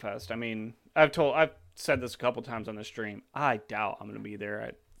at FanFest. I mean, I've said this a couple times on the stream. I doubt I'm going to be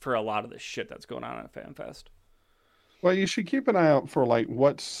there for a lot of the shit that's going on at FanFest. Well, you should keep an eye out for like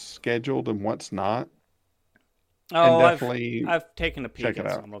what's scheduled and what's not. Oh, I've taken a peek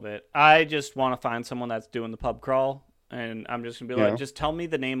at some of it. I just want to find someone that's doing the pub crawl, and I'm just gonna be like, just tell me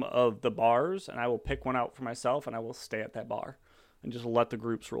the name of the bars, and I will pick one out for myself, and I will stay at that bar, and just let the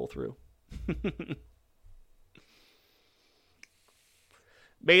groups roll through.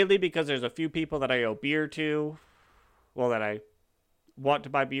 Mainly because there's a few people that I owe beer to, well, that I want to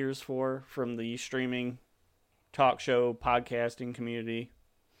buy beers for from the streaming, talk show, podcasting community.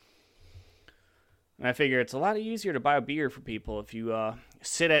 And I figure it's a lot easier to buy a beer for people if you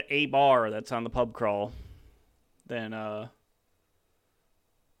sit at a bar that's on the pub crawl than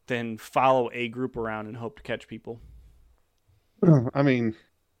follow a group around and hope to catch people. I mean,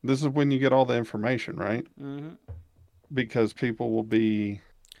 this is when you get all the information, right? Mm-hmm. because people will be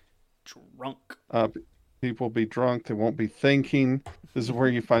drunk. People will be drunk. They won't be thinking. This is where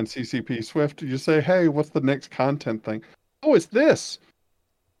you find CCP Swift. You say, "Hey, what's the next content thing?" Oh, it's this.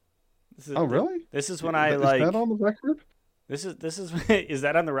 Oh, really? This is when Is that on the record? This is is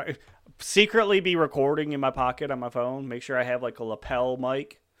that on the record? Secretly be recording in my pocket on my phone. Make sure I have like a lapel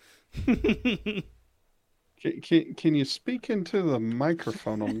mic. Can you speak into the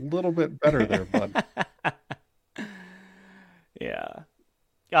microphone a little bit better there, bud? Yeah.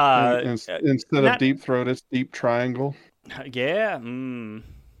 Instead of deep throat, it's deep triangle. Yeah.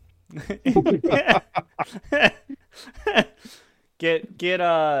 Get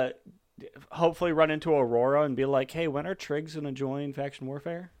hopefully run into Aurora and be like, hey, when are Trigs gonna join Faction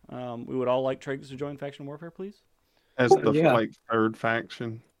Warfare? We would all like Trigs to join Faction Warfare, please. As the like third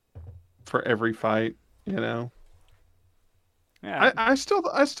faction for every fight, you know. Yeah. I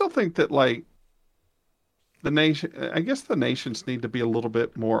still think that like the nation. I guess the nations need to be a little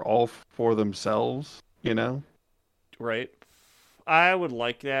bit more all for themselves, you know. Right. I would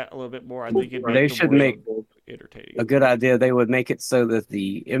like that a little bit more. I think they should make entertaining. A good idea. They would make it so that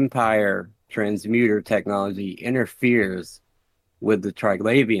the Empire transmuter technology interferes with the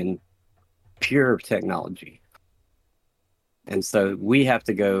Triglavian pure technology, and so we have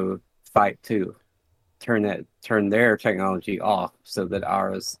to go fight to turn their technology off so that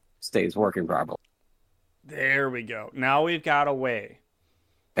ours stays working properly. There we go. Now we've got a way.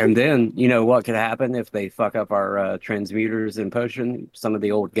 And then, you know what could happen if they fuck up our transmuters in potion? Some of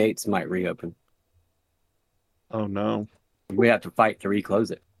the old gates might reopen. Oh, no. We have to fight to reclose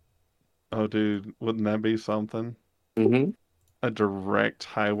it. Oh, dude, wouldn't that be something? Mm-hmm. A direct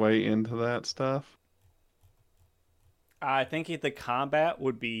highway into that stuff? I think the combat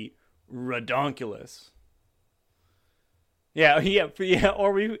would be redonkulous. Yeah.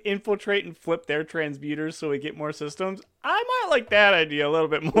 Or we infiltrate and flip their transmuters so we get more systems. I might like that idea a little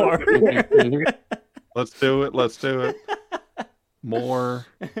bit more. Let's do it. More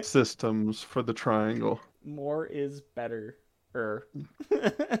systems for the Triangle. More is better. Well,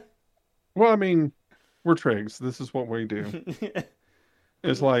 I mean, we're Trigs. This is what we do.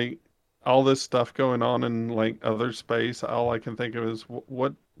 It's like all this stuff going on in like other space. All I can think of is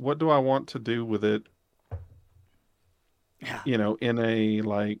what do I want to do with it? Yeah. You know, in a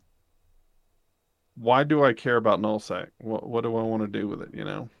like, why do I care about nullsec? What do I want to do with it?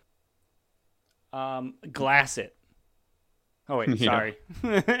 You know. Glass it. Oh wait, sorry.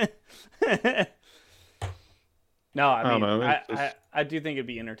 No, I mean, don't know. I do think it'd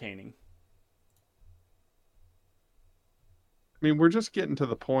be entertaining. I mean, we're just getting to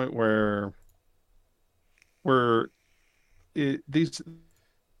the point where these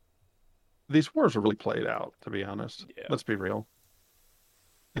wars are really played out, to be honest. Yeah. Let's be real.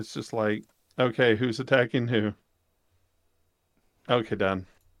 It's just like, okay, who's attacking who? Okay, done.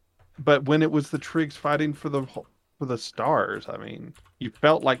 But when it was the Trigs fighting for the stars, I mean, you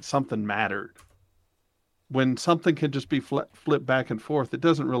felt like something mattered. When something can just be flipped back and forth, it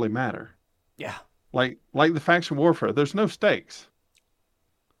doesn't really matter. Yeah. Like the faction warfare, there's no stakes.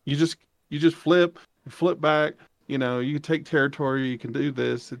 You just flip back. You know, you take territory, you can do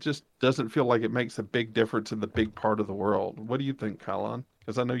this. It just doesn't feel like it makes a big difference in the big part of the world. What do you think, Kylon?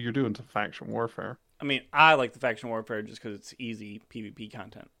 Because I know you're doing some faction warfare. I mean, I like the faction warfare just because it's easy PvP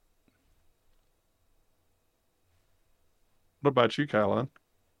content. What about you, Kylon?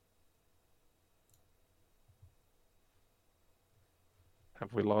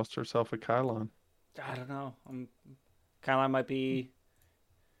 Have we lost ourselves a Kylon? I don't know. Kylon might be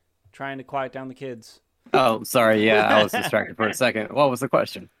trying to quiet down the kids. Oh, sorry. Yeah, I was distracted for a second. What was the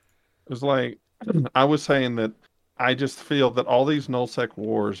question? It was like, I was saying that I just feel that all these nullsec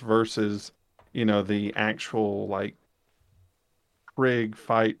wars versus, you know, the actual like Trig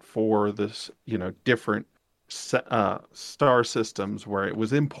fight for this, you know, different star systems where it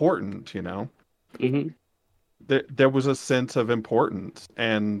was important, you know. Mm-hmm. There was a sense of importance,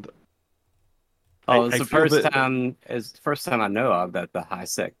 and it's the first time I know of that the high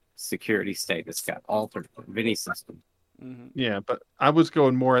security status got altered for any system. Mm-hmm. Yeah, but I was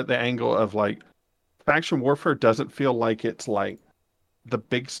going more at the angle of like faction warfare doesn't feel like it's like the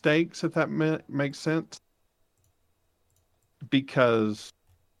big stakes, if that makes sense, because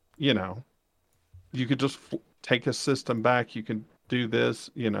you know you could just take a system back, you can do this,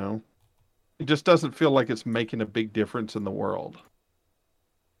 you know. It just doesn't feel like it's making a big difference in the world.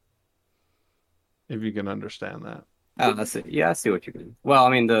 If you can understand that. Oh, I see. Yeah, I see what you mean. Well,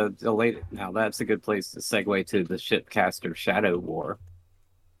 I mean, the late now that's a good place to segue to the Shipcaster Shadow War.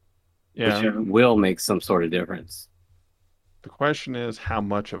 Yeah, which will make some sort of difference. The question is, how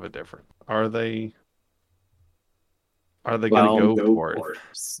much of a difference are they? Are they going to go for it?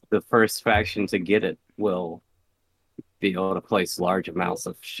 The first faction to get it will be able to place large amounts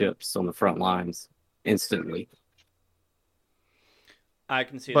of ships on the front lines instantly. I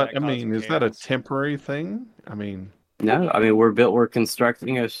can see but that. But I mean, is that a temporary thing? I mean, no. I mean, we're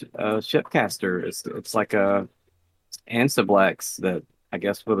constructing a shipcaster. It's like a Ansiblex that I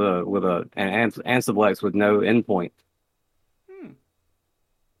guess with an Ansiblex with no endpoint.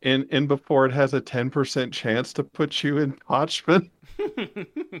 And before it has a 10% chance to put you in Potchman.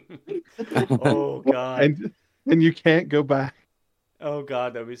 Oh God. And you can't go back. Oh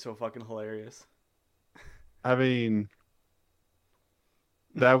God, that'd be so fucking hilarious. I mean,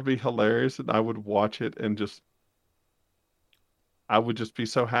 that would be hilarious, and I would watch it and I would just be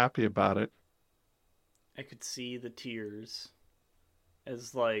so happy about it. I could see the tears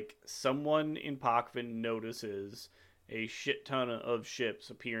as like someone in Pochven notices a shit ton of ships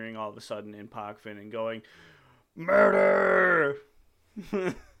appearing all of a sudden in Pochven and going, murder!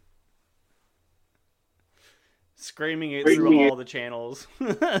 Screaming it through all the channels.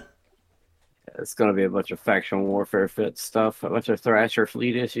 It's going to be a bunch of faction warfare fit stuff, a bunch of Thrasher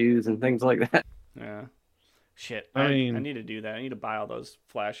fleet issues and things like that. Yeah. Shit. I need to do that. I need to buy all those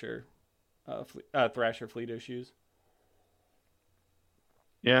Thrasher fleet issues.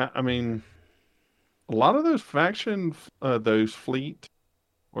 Yeah, I mean, a lot of those those fleet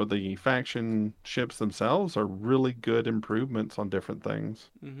or the faction ships themselves are really good improvements on different things.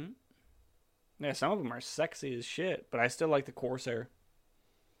 Mm-hmm. Yeah, some of them are sexy as shit, but I still like the Corsair.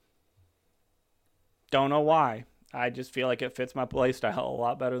 Don't know why. I just feel like it fits my playstyle a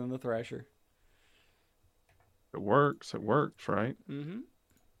lot better than the Thrasher. It works, right? Mm-hmm.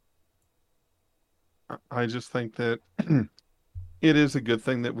 I just think that it is a good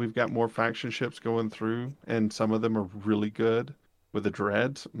thing that we've got more faction ships going through, and some of them are really good with the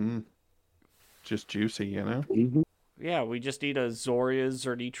dreads. Just juicy, you know? Mm-hmm. Yeah, we just need a Zoria's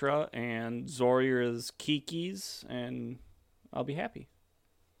Zernitra and Zoria's Kikis, and I'll be happy.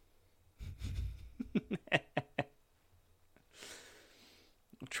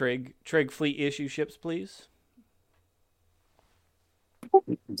 Trig fleet issue ships, please.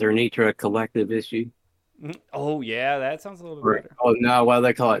 Zernitra collective issue. Oh yeah, that sounds a little bit better. Oh no, why do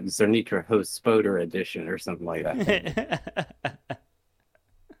they call it Zernitra Host Spoder Edition or something like that?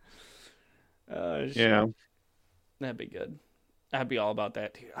 Yeah, that'd be good. I'd be all about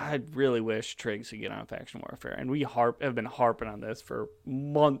that too. I really wish Trigs could get on Faction Warfare, and we have been harping on this for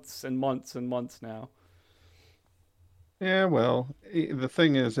months and months and months now. Yeah, well, the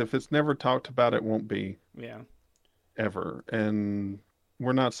thing is, if it's never talked about, it won't be. Yeah. Ever. And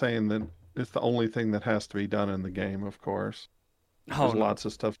we're not saying that it's the only thing that has to be done in the game, of course. There's lots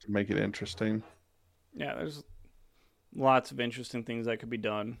of stuff to make it interesting. Yeah, there's lots of interesting things that could be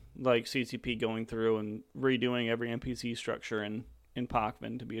done, like CCP going through and redoing every NPC structure in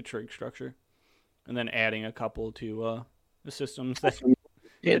Pochven to be a trig structure, and then adding a couple to the systems that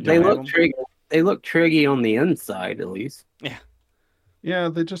they look trig. They look triggy on the inside, at least. Yeah. Yeah,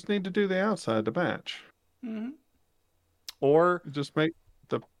 they just need to do the outside to match. Mm-hmm. Or just make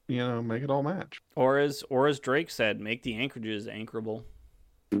it all match. Or as Drake said, make the anchorages anchorable.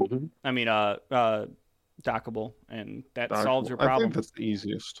 Mm-hmm. I mean, dockable, and that solves your problem. I think that's the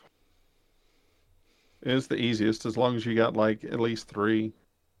easiest. It is the easiest as long as you got like at least 3,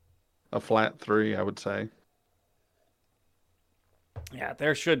 a flat 3, I would say. Yeah,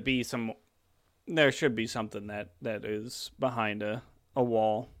 there should be something that is behind a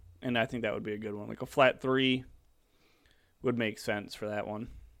wall, and I think that would be a good one. Like a flat 3 would make sense for that one.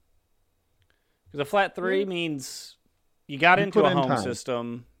 Because a flat 3 means you got into a home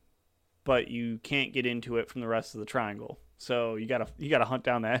system, but you can't get into it from the rest of the triangle. So you gotta hunt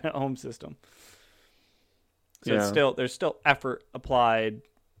down that home system. So there's still effort applied,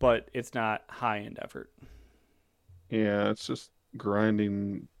 but it's not high end effort. Yeah, it's just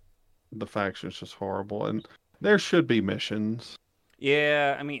grinding the factions just horrible, and there should be missions.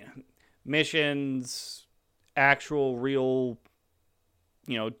 Yeah, I mean missions, actual real,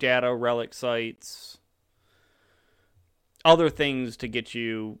 data relic sites, other things to get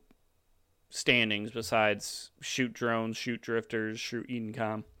you standings besides shoot drones, shoot drifters, shoot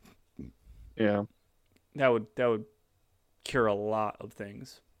Edencom. Yeah, that would cure a lot of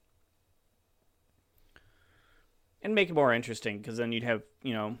things and make it more interesting, because then you'd have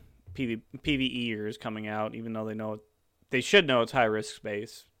PvEers coming out, even though they should know it's high risk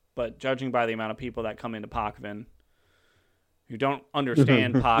space, but judging by the amount of people that come into Pochven who don't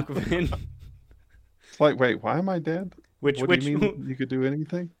understand Pochven. It's like, wait, why am I dead? What do you mean you could do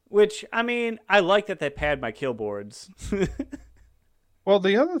anything? Which, I mean, I like that they pad my kill boards. Well,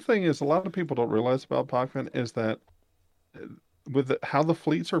 the other thing is a lot of people don't realize about Pochven is that with how the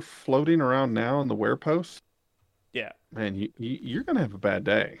fleets are floating around now in the wear posts, Yeah. man, you're gonna have a bad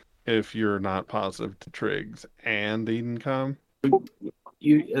day if you're not positive to Trigs and Edencom.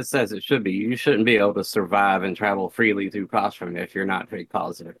 It says it should be. You shouldn't be able to survive and travel freely through Crossfire if you're not Trig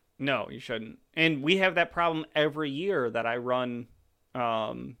positive. No, you shouldn't. And we have that problem every year that I run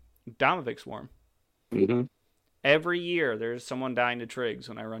Domovic Swarm. Mm-hmm. Every year there's someone dying to Trigs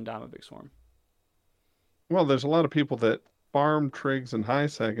when I run Domovic Swarm. Well, there's a lot of people that farm Trigs and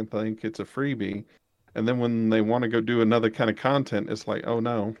HiSec and think it's a freebie. And then when they want to go do another kind of content, it's like, oh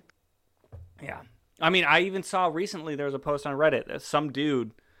no. Yeah. I mean, I even saw recently there was a post on Reddit that some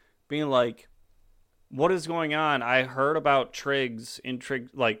dude being like, what is going on? I heard about Trigs in Trig,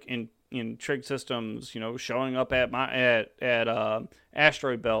 like in Trig systems, showing up at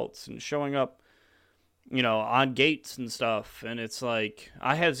asteroid belts and showing up, on gates and stuff. And it's like,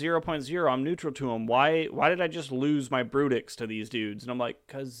 I have 0.0. I'm neutral to them. Why did I just lose my Brutix to these dudes? And I'm like,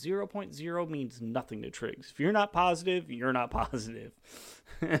 because 0.0 means nothing to Trigs. If you're not positive, you're not positive.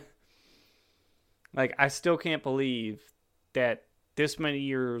 Like, I still can't believe that this many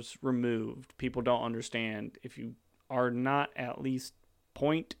years removed, people don't understand. If you are not at least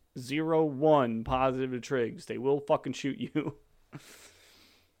 0.01 positive to Trigs, they will fucking shoot you.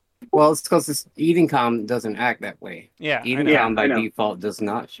 Well, it's because this Edencom doesn't act that way. Yeah, Edencom by default does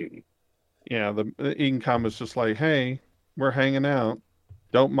not shoot you. Yeah, the Edencom is just like, hey, we're hanging out.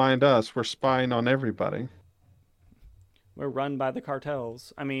 Don't mind us. We're spying on everybody. We're run by the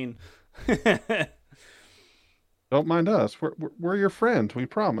cartels. I mean... Don't mind us. We're your friends. We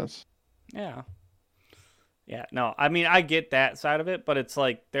promise. Yeah. Yeah. No, I mean, I get that side of it, but it's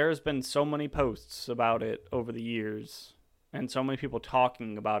like there's been so many posts about it over the years and so many people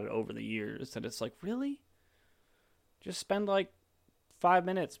talking about it over the years that it's like, really? Just spend like 5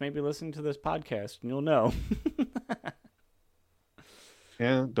 minutes maybe listening to this podcast and you'll know.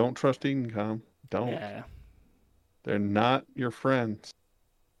 Yeah, don't trust Edencom. Don't. Yeah. They're not your friends.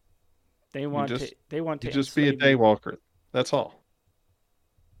 They want to just be a daywalker. That's all.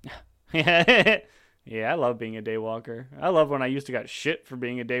 Yeah, I love being a daywalker. I love when I used to got shit for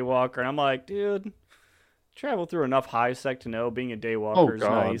being a daywalker, and I'm like, dude, travel through enough HiSec to know being a daywalker is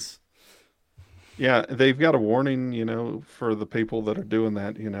nice. Yeah, they've got a warning, for the people that are doing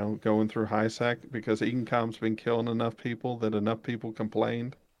that, going through HiSec, because Edencom's been killing enough people that enough people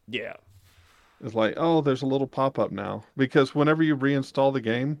complained. Yeah. It's like, oh, there's a little pop-up now. Because whenever you reinstall the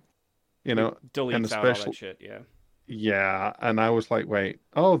game, it deletes and out all that shit, yeah. Yeah, and I was like, wait,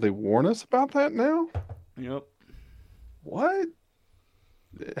 oh, they warn us about that now? Yep. What?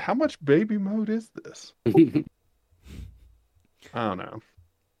 How much baby mode is this? I don't know.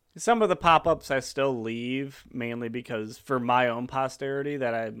 Some of the pop-ups I still leave, mainly because for my own posterity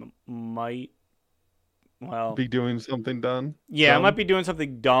that I might, be doing something dumb? Yeah, I might be doing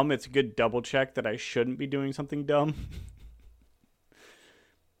something dumb. It's a good double check that I shouldn't be doing something dumb.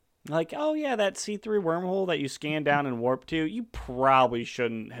 Like, oh yeah, that C3 wormhole that you scan down and warp to, you probably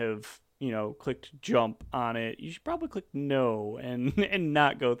shouldn't have, clicked jump on it. You should probably click no and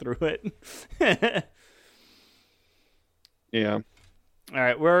not go through it. Yeah. All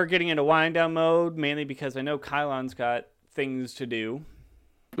right, we're getting into wind down mode, mainly because I know Kylon's got things to do.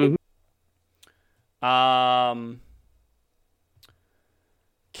 Mm-hmm.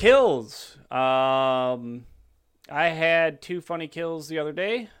 Kills. I had 2 funny kills the other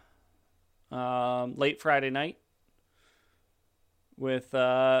day. Late Friday night with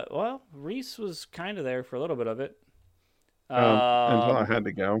Reece was kind of there for a little bit of it. Until I had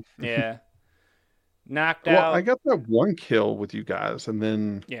to go. Yeah. Knocked out. Well, I got that 1 kill with you guys, and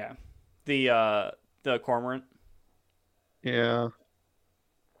then the cormorant. Yeah.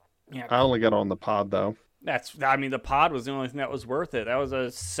 Yeah. I only got on the pod though. The pod was the only thing that was worth it. That was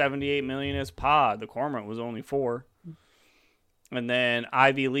a 78 millionist pod. The cormorant was only 4. And then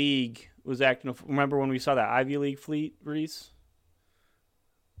Ivy League was acting. Remember when we saw that Ivy League fleet, Reece?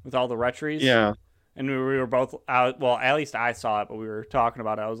 With all the retries? Yeah. And we were both out. Well, at least I saw it, but we were talking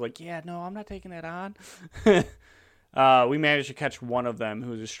about it. I was like, yeah, no, I'm not taking that on. We managed to catch one of them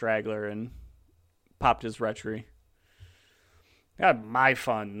who was a straggler and popped his retry. Got my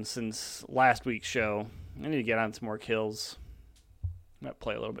fun since last week's show. I need to get on some more kills. Might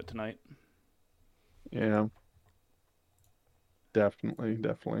play a little bit tonight. Yeah. Definitely.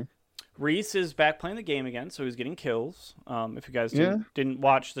 Reece is back playing the game again, so he's getting kills. If you guys didn't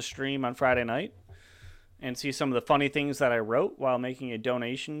watch the stream on Friday night and see some of the funny things that I wrote while making a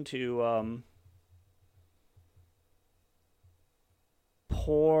donation to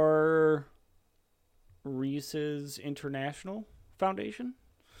poor Reese's International Foundation.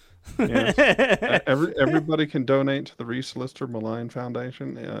 Yes. Everybody can donate to the Reece Lister Malign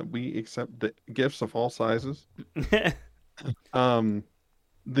Foundation. We accept gifts of all sizes.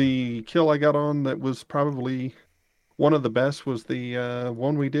 The kill I got on that was probably one of the best was the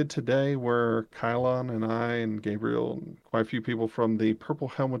one we did today, where Kylon and I and Gabriel and quite a few people from the Purple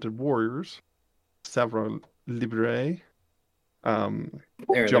Helmeted Warriors, Savra Libre,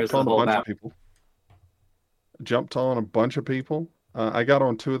 jumped on a bunch of people. I got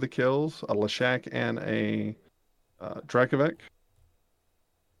on 2 of the kills, a Lashak and a Drakovec.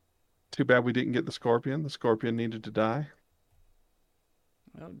 Too bad we didn't get the Scorpion. The Scorpion needed to die.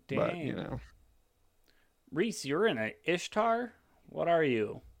 Oh, dang. But, you know. Reece, you're in an Ishtar? What are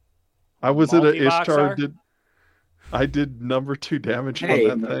you? I was at an Ishtar. I did number 2 damage on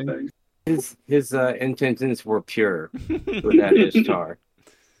that thing. His intentions were pure with that Ishtar.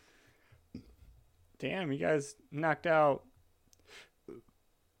 Damn, you guys knocked out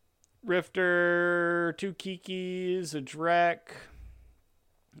Rifter, 2 Kikis, a Drek,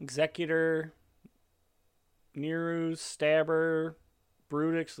 Executor, Neru, Stabber,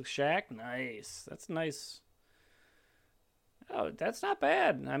 Brutix, Lashak. Nice. That's nice. Oh, that's not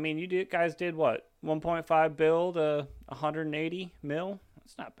bad. I mean, guys did what? 1.5 build, 180 mil?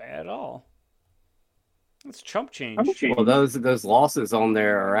 That's not bad at all. That's chump change. Well, those losses on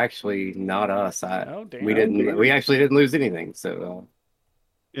there are actually not us. Oh, damn. We actually didn't lose anything. So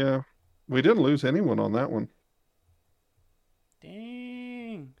yeah, we didn't lose anyone on that one.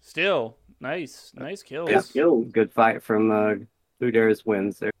 Dang. Still nice kills. Yeah, good fight from Who Dares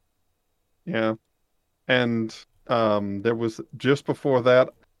Wins there. Yeah, and there was just before that,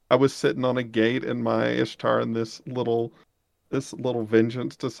 I was sitting on a gate in my Ishtar, and this little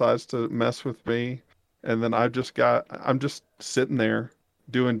vengeance decides to mess with me. And then I'm just sitting there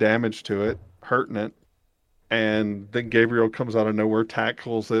doing damage to it, hurting it. And then Gabriel comes out of nowhere,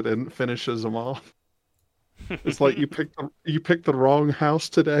 tackles it, and finishes them off. It's like you picked the wrong house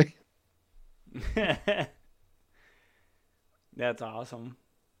today. That's awesome.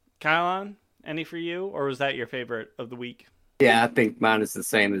 Kylon, any for you, or was that your favorite of the week? Yeah, I think mine is the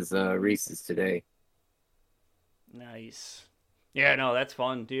same as Reese's today. Nice. Yeah, no, that's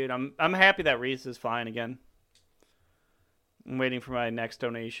fun, dude. I'm happy that Reece is fine again. I'm waiting for my next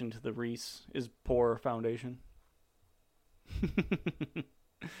donation to the Reece is Poor Foundation.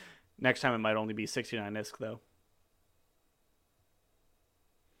 Next time it might only be 69 ISK though.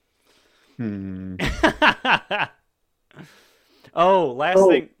 Oh,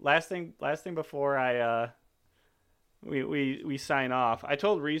 last thing before I we sign off. I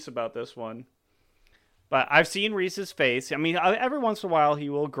told Reece about this one. But I've seen Reece's face. I mean, every once in a while he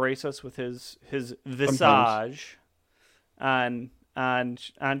will grace us with his visage on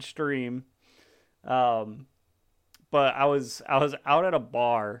stream. But I was out at a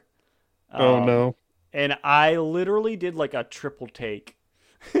bar. Oh no! And I literally did like a triple take,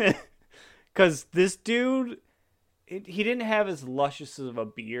 because this dude, he didn't have as luscious of a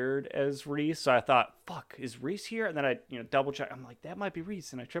beard as Reece, so I thought, "Fuck, is Reece here?" And then I, double check. I'm like, "That might be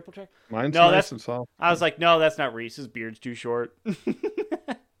Reece," and I triple check. Mine's nice and soft. I was like, "No, that's not Reece. His beard's too short."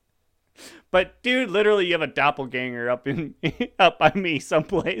 But dude, literally, you have a doppelganger up by me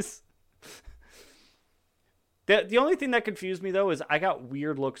someplace. The only thing that confused me though is I got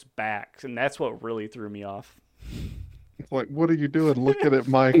weird looks back, and that's what really threw me off. Like, what are you doing looking at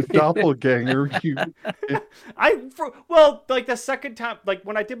my doppelganger? Like the second time, like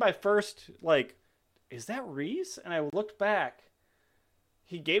when I did my first, like, is that Reece? And I looked back.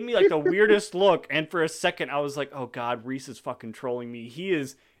 He gave me like the weirdest look, and for a second I was like, oh god, Reece is fucking trolling me. He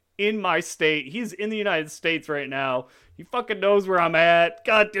is in my state. He's in the United States right now. He fucking knows where I'm at.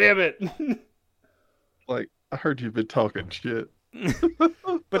 God damn it. Like, I heard you've been talking shit.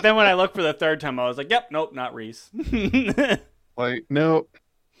 But then when I looked for the third time, I was like, yep, nope, not Reece. Like, no.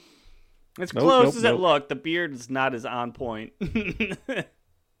 As close as it looked, the beard is not as on point.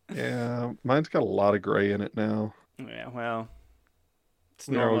 Yeah, mine's got a lot of gray in it now. Yeah, well, it's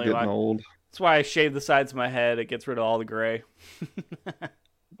We're all getting old. That's why I shave the sides of my head. It gets rid of all the gray.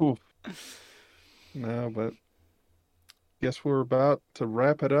 Oof. No, but guess we're about to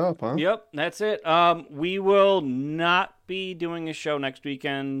wrap it up, huh? Yep, that's it. We will not be doing a show next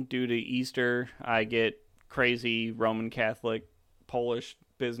weekend due to Easter. I get crazy Roman Catholic, Polish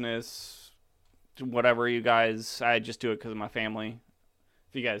business, whatever you guys. I just do it because of my family.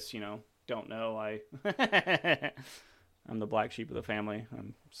 If you guys, don't know, I'm the black sheep of the family.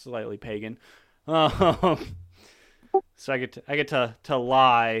 I'm slightly pagan. So I get to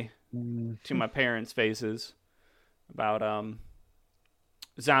lie to my parents' faces about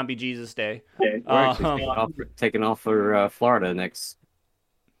Zombie Jesus Day. We're actually taking off for Florida next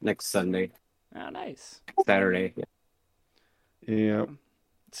next Sunday. Oh, nice. Saturday. Yeah.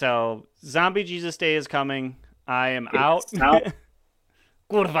 So Zombie Jesus Day is coming. I am out.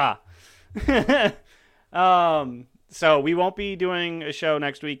 Kurva. So we won't be doing a show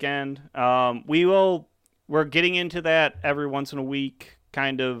next weekend. We're getting into that every once in a week.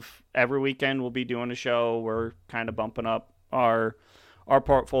 Kind of every weekend we'll be doing a show. We're kind of bumping up our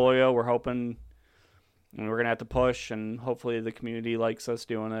portfolio. We're hoping, and we're gonna have to push, and hopefully the community likes us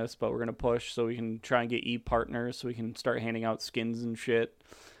doing this. But we're gonna push so we can try and get partners, so we can start handing out skins and shit.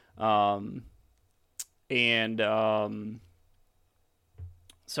 So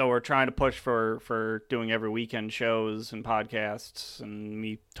we're trying to push for doing every weekend shows and podcasts, and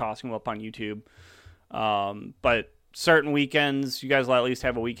me tossing them up on YouTube. But certain weekends, you guys will at least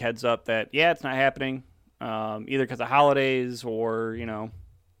have a week heads up that, yeah, it's not happening, either because of holidays or, Yeah,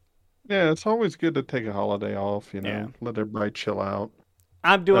 it's always good to take a holiday off, Yeah. Let everybody chill out.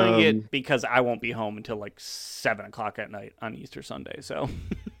 I'm doing it because I won't be home until like 7 o'clock at night on Easter Sunday, so.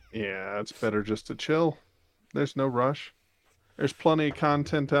 Yeah, it's better just to chill. There's no rush. There's plenty of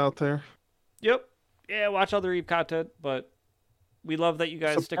content out there. Yep. Yeah, watch other Eve content, but we love that you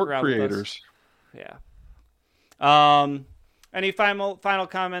guys stick around creators. with us. Yeah. Any final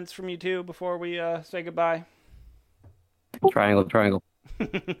comments from you two before we say goodbye? Triangle.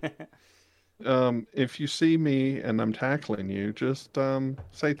 If you see me and I'm tackling you, just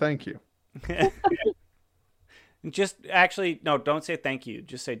say thank you. Just no, don't say thank you.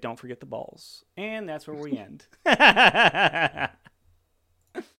 Just say don't forget the balls. And that's where we end.